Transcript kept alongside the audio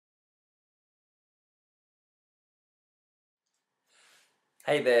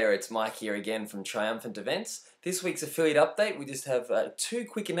Hey there, it's Mike here again from Triumphant Events. This week's affiliate update, we just have two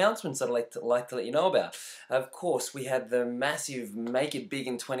quick announcements that I'd like to let you know about. Of course, we had the massive Make It Big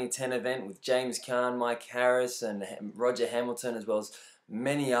in 2010 event with James Caan, Mike Harris and Roger Hamilton, as well as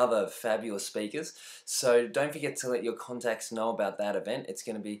many other fabulous speakers. So don't forget to let your contacts know about that event. It's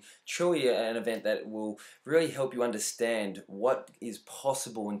going to be truly an event that will really help you understand what is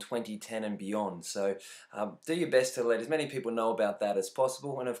possible in 2010 and beyond. So do your best to let as many people know about that as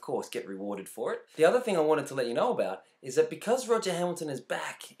possible, and of course get rewarded for it. The other thing I wanted to let you know about is that because Roger Hamilton is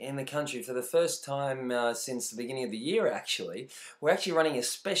back in the country for the first time since the beginning of the year actually, we're actually running a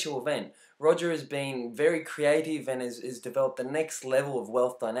special event. Roger has been very creative and has developed the next level of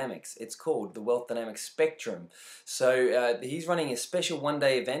wealth dynamics. It's called the Wealth Dynamics Spectrum. So he's running a special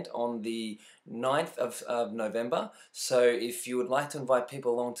one-day event on the 9th of November. So if you would like to invite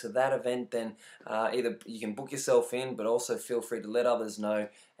people along to that event, then either you can book yourself in, but also feel free to let others know,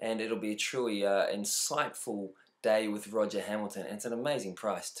 and it'll be a truly insightful day with Roger Hamilton, and it's an amazing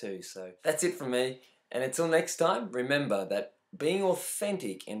price too. So that's it from me, and until next time, remember that being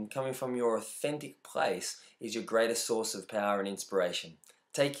authentic and coming from your authentic place is your greatest source of power and inspiration.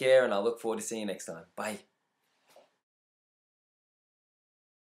 Take care, and I look forward to seeing you next time. Bye.